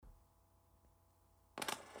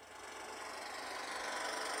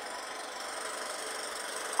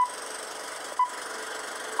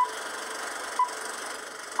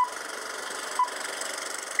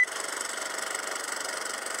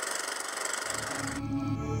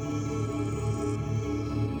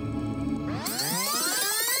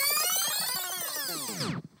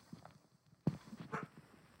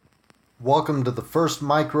Welcome to the first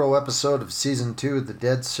micro episode of Season 2 of the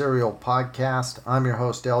Dead Serial Podcast. I'm your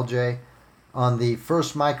host, LJ. On the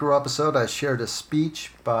first micro episode, I shared a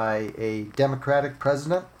speech by a Democratic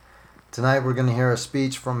president. Tonight, we're going to hear a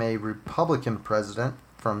speech from a Republican president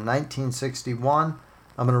from 1961.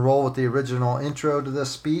 I'm going to roll with the original intro to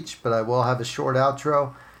this speech, but I will have a short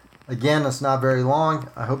outro. Again, it's not very long.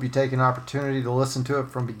 I hope you take an opportunity to listen to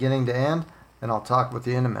it from beginning to end, and I'll talk with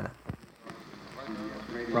you in a minute.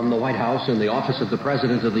 From the White House in the office of the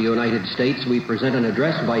President of the United States, we present an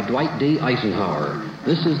address by Dwight D. Eisenhower.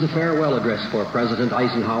 This is the farewell address for President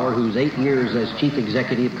Eisenhower, whose 8 years as chief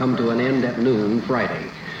executive come to an end at noon Friday.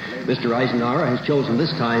 Mr. Eisenhower has chosen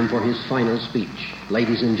this time for his final speech.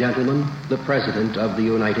 Ladies and gentlemen, the President of the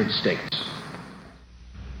United States.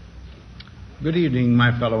 Good evening,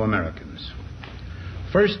 my fellow Americans.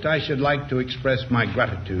 First, I should like to express my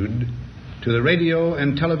gratitude to the radio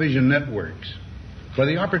and television networks for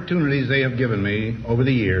the opportunities they have given me over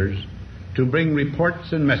the years to bring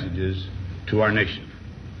reports and messages to our nation.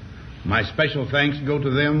 My special thanks go to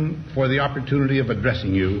them for the opportunity of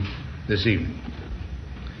addressing you this evening.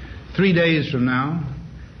 3 days from now,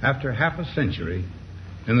 after half a century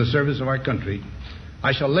in the service of our country,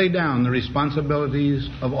 I shall lay down the responsibilities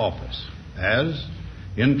of office as,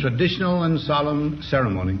 in traditional and solemn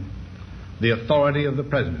ceremony, the authority of the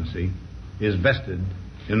presidency is vested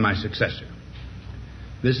in my successor.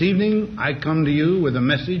 This evening, I come to you with a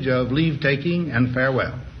message of leave-taking and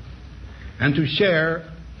farewell, and to share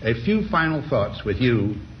a few final thoughts with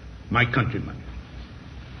you, my countrymen.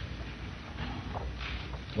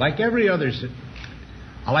 Like every other citizen,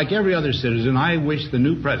 I wish the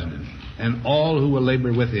new president and all who will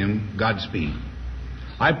labor with him Godspeed.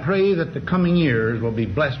 I pray that the coming years will be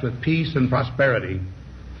blessed with peace and prosperity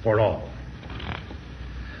for all.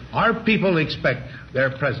 Our people expect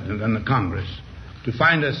their president and the Congress to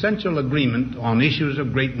find essential agreement on issues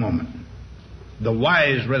of great moment, the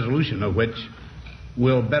wise resolution of which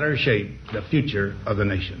will better shape the future of the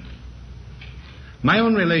nation. My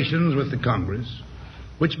own relations with the Congress,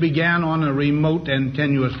 which began on a remote and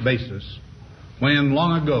tenuous basis when,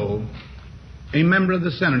 long ago, a member of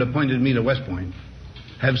the Senate appointed me to West Point,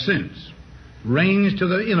 have since ranged to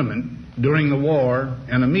the intimate during the war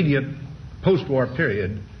and immediate post-war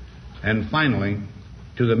period, and finally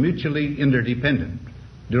to the mutually interdependent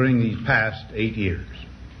during these past 8 years.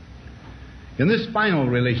 In this final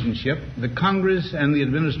relationship, the Congress and the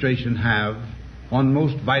administration have, on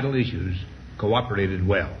most vital issues, cooperated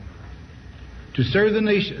well to serve the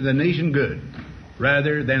nation good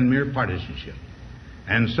rather than mere partisanship,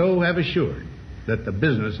 and so have assured that the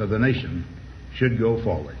business of the nation should go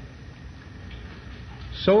forward.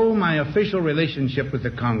 So my official relationship with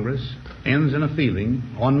the Congress ends in a feeling,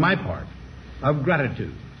 on my part, of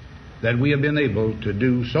gratitude that we have been able to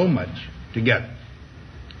do so much together.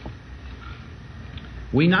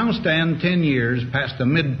 We now stand 10 years past the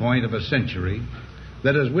midpoint of a century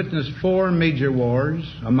that has witnessed 4 major wars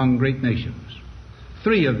among great nations.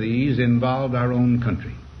 3 of these involved our own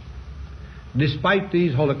country. Despite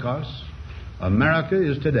these holocausts, America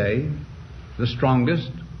is today the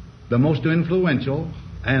strongest, the most influential,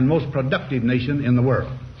 and most productive nation in the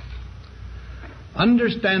world.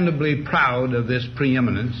 Understandably proud of this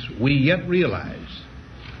preeminence, we yet realize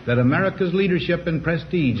that America's leadership and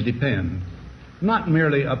prestige depend not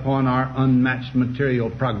merely upon our unmatched material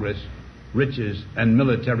progress, riches, and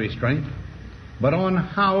military strength, but on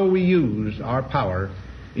how we use our power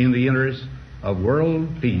in the interest of world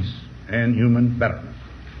peace and human betterment.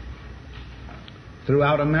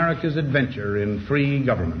 Throughout America's adventure in free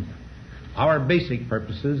government, our basic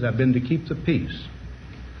purposes have been to keep the peace,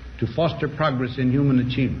 to foster progress in human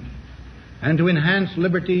achievement, and to enhance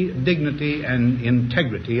liberty, dignity, and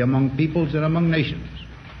integrity among peoples and among nations.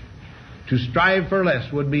 To strive for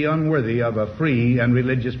less would be unworthy of a free and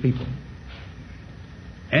religious people.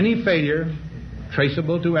 Any failure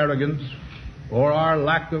traceable to arrogance or our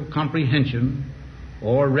lack of comprehension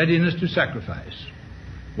or readiness to sacrifice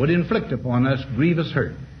would inflict upon us grievous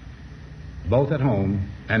hurt, both at home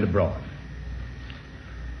and abroad.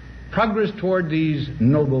 Progress toward these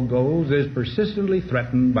noble goals is persistently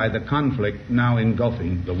threatened by the conflict now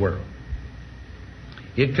engulfing the world.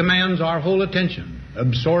 It commands our whole attention,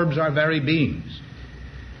 absorbs our very beings.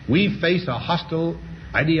 We face a hostile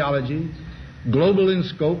ideology, global in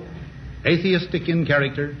scope, atheistic in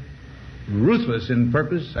character, ruthless in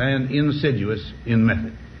purpose, and insidious in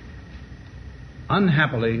method.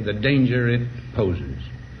 Unhappily, the danger it poses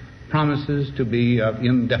promises to be of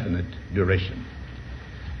indefinite duration.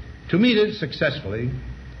 To meet it successfully,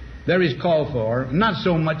 there is call for not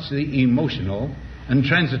so much the emotional and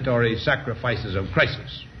transitory sacrifices of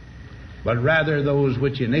crisis, but rather those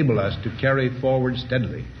which enable us to carry forward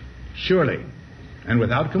steadily, surely, and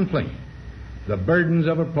without complaint, the burdens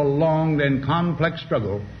of a prolonged and complex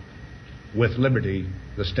struggle with liberty,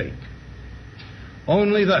 the stake.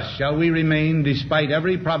 Only thus shall we remain, despite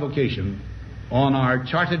every provocation, on our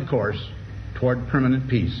charted course toward permanent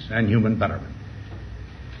peace and human betterment.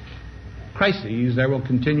 Crises there will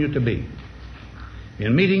continue to be.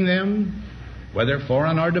 In meeting them, whether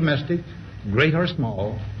foreign or domestic, great or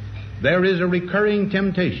small, there is a recurring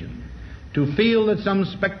temptation to feel that some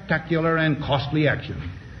spectacular and costly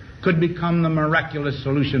action could become the miraculous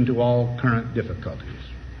solution to all current difficulties.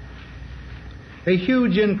 A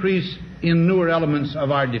huge increase in newer elements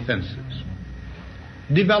of our defenses,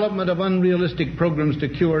 development of unrealistic programs to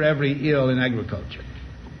cure every ill in agriculture,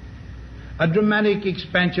 a dramatic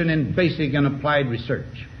expansion in basic and applied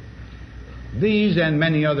research. These and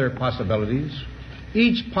many other possibilities,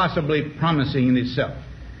 each possibly promising in itself,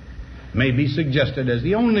 may be suggested as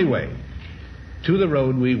the only way to the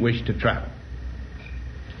road we wish to travel.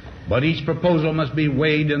 But each proposal must be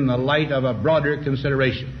weighed in the light of a broader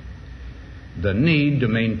consideration, the need to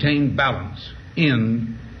maintain balance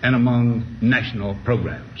in and among national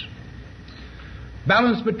programs.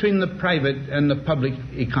 Balance between the private and the public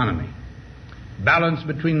economy. Balance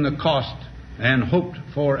between the cost and hoped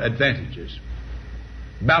for advantages.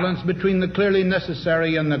 Balance between the clearly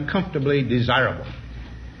necessary and the comfortably desirable.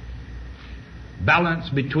 Balance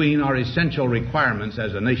between our essential requirements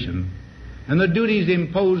as a nation and the duties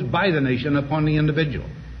imposed by the nation upon the individual.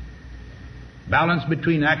 Balance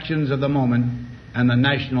between actions of the moment and the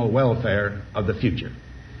national welfare of the future.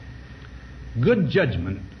 Good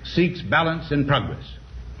judgment seeks balance in progress.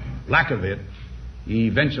 Lack of it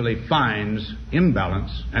eventually finds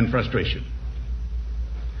imbalance and frustration.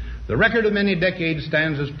 The record of many decades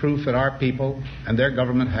stands as proof that our people and their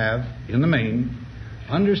government have, in the main,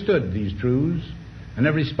 understood these truths and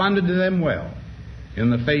have responded to them well in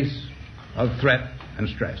the face of threat and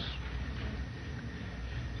stress.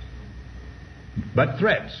 But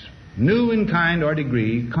threats, new in kind or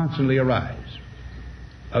degree, constantly arise.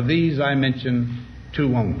 Of these I mention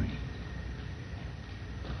two only.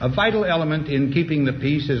 A vital element in keeping the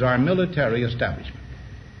peace is our military establishment.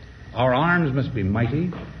 Our arms must be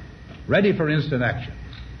mighty, ready for instant action,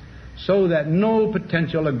 so that no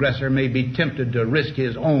potential aggressor may be tempted to risk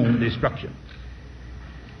his own destruction.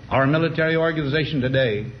 Our military organization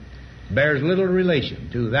today bears little relation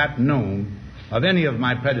to that known of any of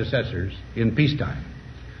my predecessors in peacetime,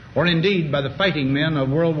 or indeed by the fighting men of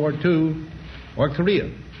World War II or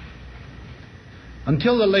Korea.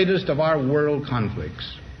 Until the latest of our world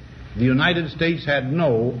conflicts, the United States had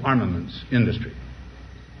no armaments industry.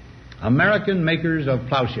 American makers of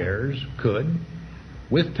plowshares could,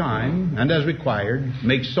 with time and as required,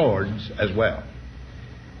 make swords as well.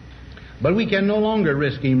 But we can no longer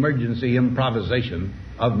risk emergency improvisation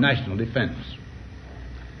of national defense.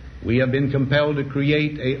 We have been compelled to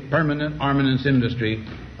create a permanent armaments industry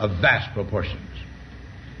of vast proportions.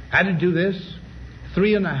 Added to this,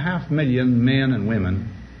 3.5 million men and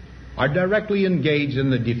women are directly engaged in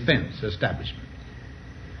the defense establishment.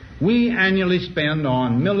 We annually spend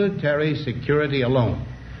on military security alone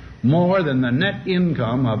more than the net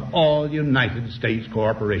income of all United States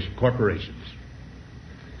corporations.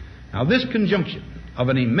 Now, this conjunction of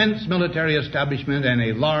an immense military establishment and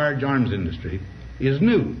a large arms industry is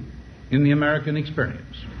new in the American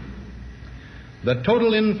experience. The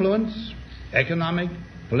total influence, economic,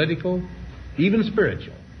 political, even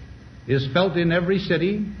spiritual, is felt in every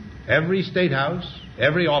city, every state house,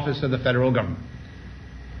 every office of the federal government.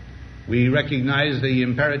 We recognize the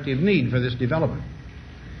imperative need for this development,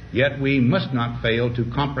 yet we must not fail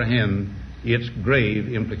to comprehend its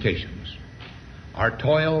grave implications. Our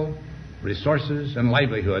toil, resources, and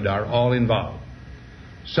livelihood are all involved.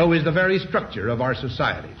 So is the very structure of our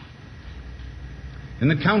society. In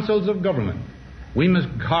the councils of government, we must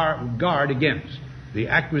guard against the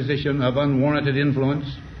acquisition of unwarranted influence,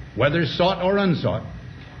 whether sought or unsought,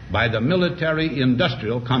 by the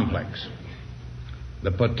military-industrial complex.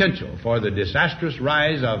 The potential for the disastrous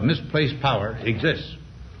rise of misplaced power exists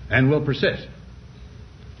and will persist.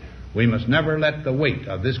 We must never let the weight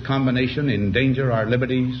of this combination endanger our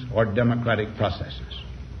liberties or democratic processes.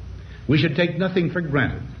 We should take nothing for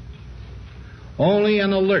granted. Only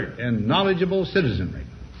an alert and knowledgeable citizenry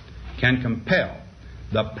can compel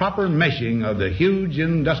the proper meshing of the huge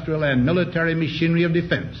industrial and military machinery of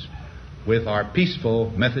defense with our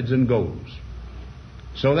peaceful methods and goals,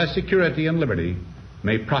 so that security and liberty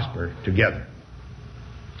may prosper together.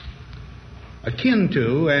 Akin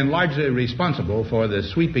to and largely responsible for the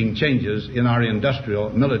sweeping changes in our industrial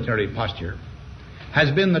military posture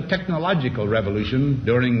has been the technological revolution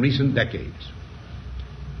during recent decades.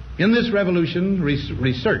 In this revolution,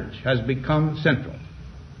 research has become central.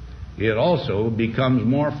 It also becomes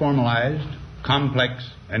more formalized, complex,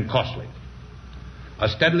 and costly. A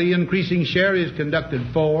steadily increasing share is conducted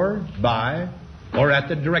for, by, or at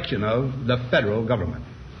the direction of the federal government.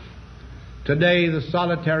 Today, the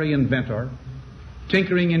solitary inventor,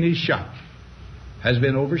 tinkering in his shop, has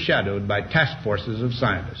been overshadowed by task forces of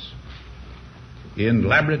scientists in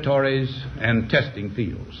laboratories and testing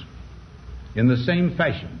fields. In the same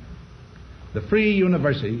fashion, the free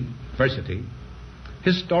university,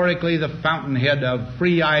 historically the fountainhead of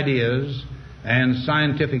free ideas and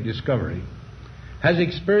scientific discovery, has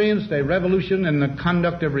experienced a revolution in the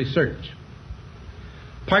conduct of research.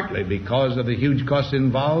 Partly because of the huge costs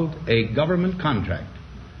involved, a government contract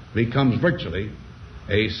becomes virtually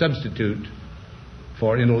a substitute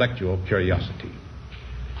for intellectual curiosity.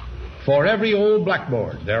 For every old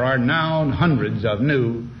blackboard, there are now hundreds of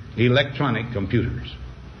new electronic computers.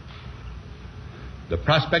 The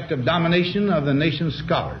prospect of domination of the nation's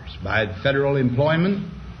scholars by federal employment,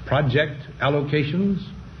 project allocations,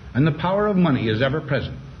 and the power of money is ever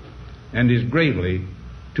present and is gravely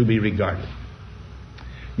to be regarded.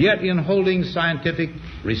 Yet in holding scientific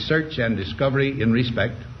research and discovery in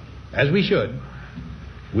respect, as we should,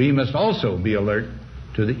 we must also be alert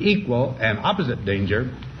to the equal and opposite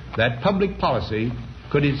danger that public policy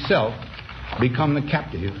could itself become the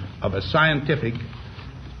captive of a scientific,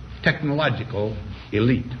 technological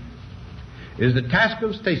elite. It is the task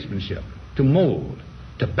of statesmanship to mold,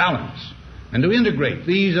 to balance, and to integrate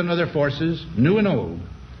these and other forces, new and old,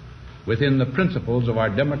 within the principles of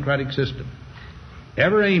our democratic system,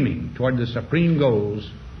 ever aiming toward the supreme goals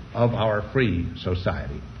of our free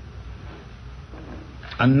society.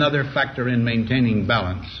 Another factor in maintaining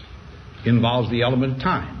balance involves the element of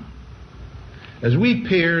time. As we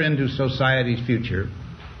peer into society's future,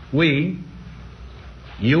 we,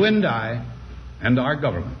 you and I, and our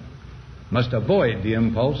government must avoid the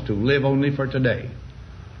impulse to live only for today,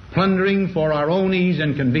 plundering for our own ease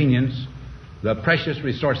and convenience the precious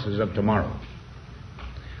resources of tomorrow.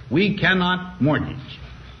 We cannot mortgage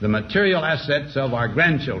the material assets of our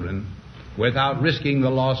grandchildren without risking the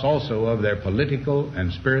loss also of their political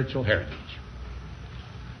and spiritual heritage.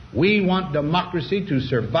 We want democracy to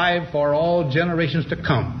survive for all generations to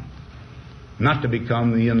come, not to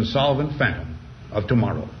become the insolvent phantom of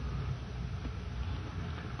tomorrow.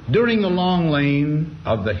 During the long lane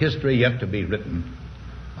of the history yet to be written,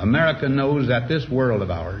 America knows that this world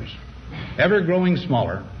of ours, ever growing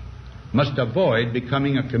smaller, must avoid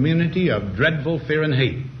becoming a community of dreadful fear and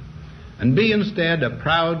hate, and be instead a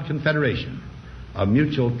proud confederation of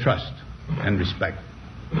mutual trust and respect.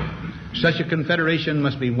 Such a confederation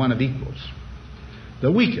must be one of equals.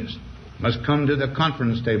 The weakest must come to the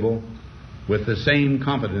conference table with the same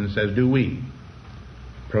confidence as do we,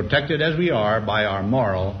 protected as we are by our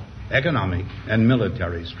moral, economic, and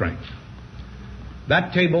military strength.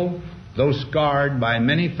 That table, though scarred by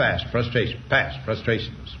many past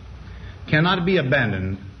frustrations, cannot be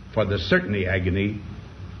abandoned for the certainty agony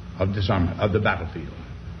of disarmament of the battlefield.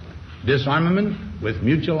 Disarmament with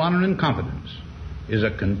mutual honor and confidence is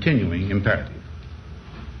a continuing imperative.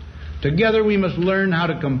 Together we must learn how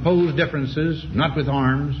to compose differences, not with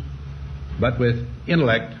arms, but with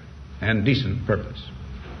intellect and decent purpose.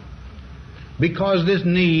 Because this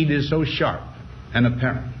need is so sharp and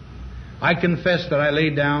apparent, I confess that I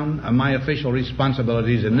lay down my official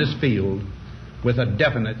responsibilities in this field with a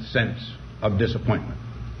definite sense of disappointment.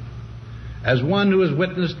 As one who has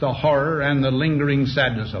witnessed the horror and the lingering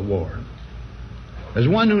sadness of war, as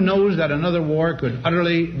one who knows that another war could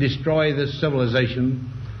utterly destroy this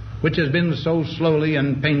civilization, which has been so slowly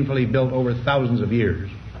and painfully built over thousands of years,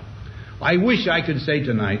 I wish I could say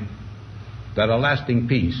tonight that a lasting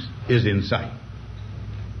peace is in sight.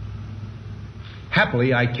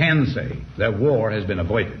 Happily, I can say that war has been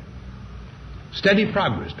avoided. Steady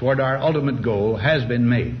progress toward our ultimate goal has been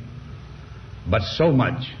made, but so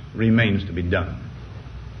much remains to be done.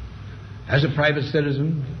 As a private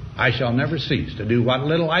citizen, I shall never cease to do what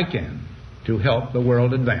little I can to help the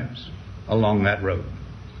world advance along that road.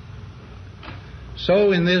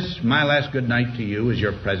 So in this, my last good night to you as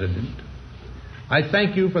your president, I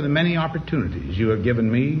thank you for the many opportunities you have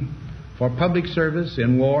given me for public service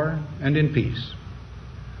in war and in peace.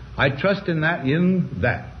 I trust in that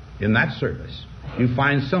service, you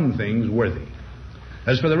find some things worthy.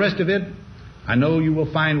 As for the rest of it, I know you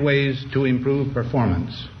will find ways to improve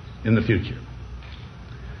performance in the future.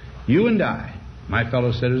 You and I, my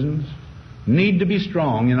fellow citizens, need to be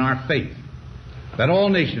strong in our faith that all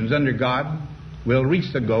nations under God will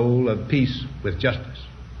reach the goal of peace with justice.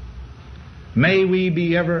 May we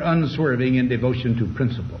be ever unswerving in devotion to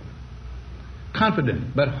principle,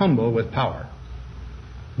 confident but humble with power,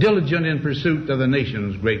 diligent in pursuit of the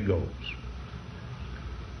nation's great goals.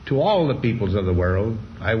 To all the peoples of the world,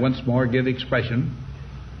 I once more give expression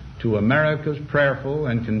to America's prayerful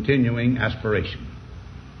and continuing aspiration.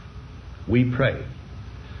 We pray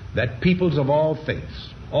that peoples of all faiths,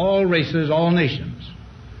 all races, all nations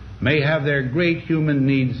may have their great human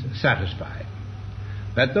needs satisfied,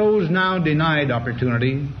 that those now denied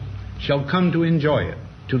opportunity shall come to enjoy it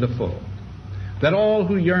to the full, that all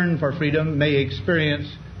who yearn for freedom may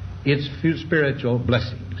experience its spiritual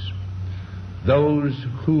blessings. Those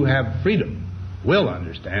who have freedom will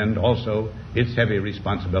understand also its heavy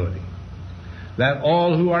responsibility, that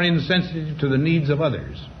all who are insensitive to the needs of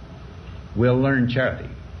others will learn charity,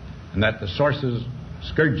 and that the sources,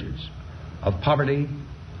 scourges of poverty,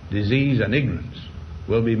 disease, and ignorance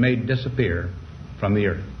will be made disappear from the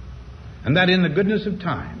earth, and that in the goodness of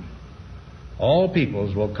time all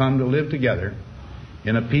peoples will come to live together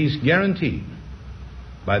in a peace guaranteed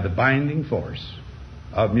by the binding force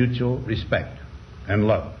of mutual respect and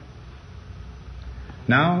love.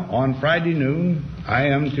 Now, on Friday noon, I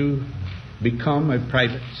am to become a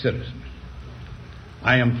private citizen.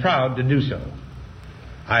 I am proud to do so.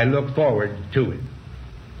 I look forward to it.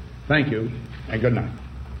 Thank you, and good night.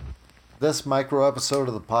 This micro episode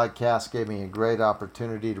of the podcast gave me a great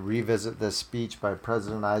opportunity to revisit this speech by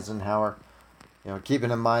President Eisenhower.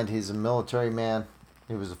 Keeping in mind he's a military man.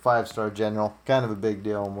 He was a 5-star general, kind of a big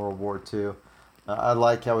deal in World War II. I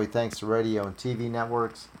like how he thanks the radio and TV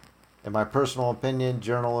networks. In my personal opinion,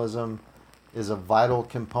 journalism is a vital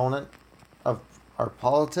component of our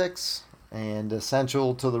politics and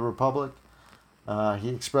essential to the Republic. He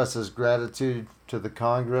expresses gratitude to the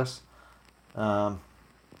Congress.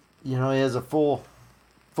 He has a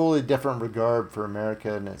fully different regard for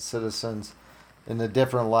America and its citizens in a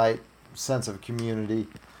different light, sense of community.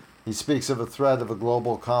 He speaks of a threat of a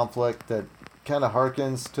global conflict that kind of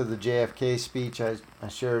harkens to the JFK speech I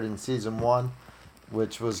shared in Season 1,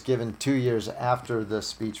 which was given 2 years after this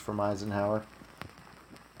speech from Eisenhower.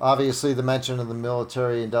 Obviously, the mention of the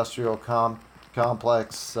military-industrial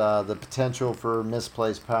complex, the potential for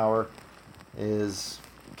misplaced power is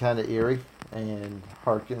kind of eerie and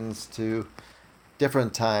harkens to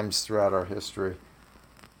different times throughout our history.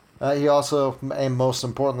 He also, and most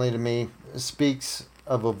importantly to me, speaks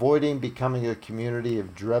of avoiding becoming a community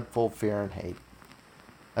of dreadful fear and hate.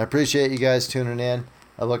 I appreciate you guys tuning in.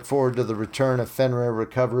 I look forward to the return of Fenrir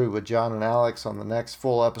Recovery with John and Alex on the next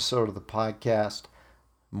full episode of the podcast.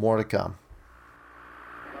 More to come.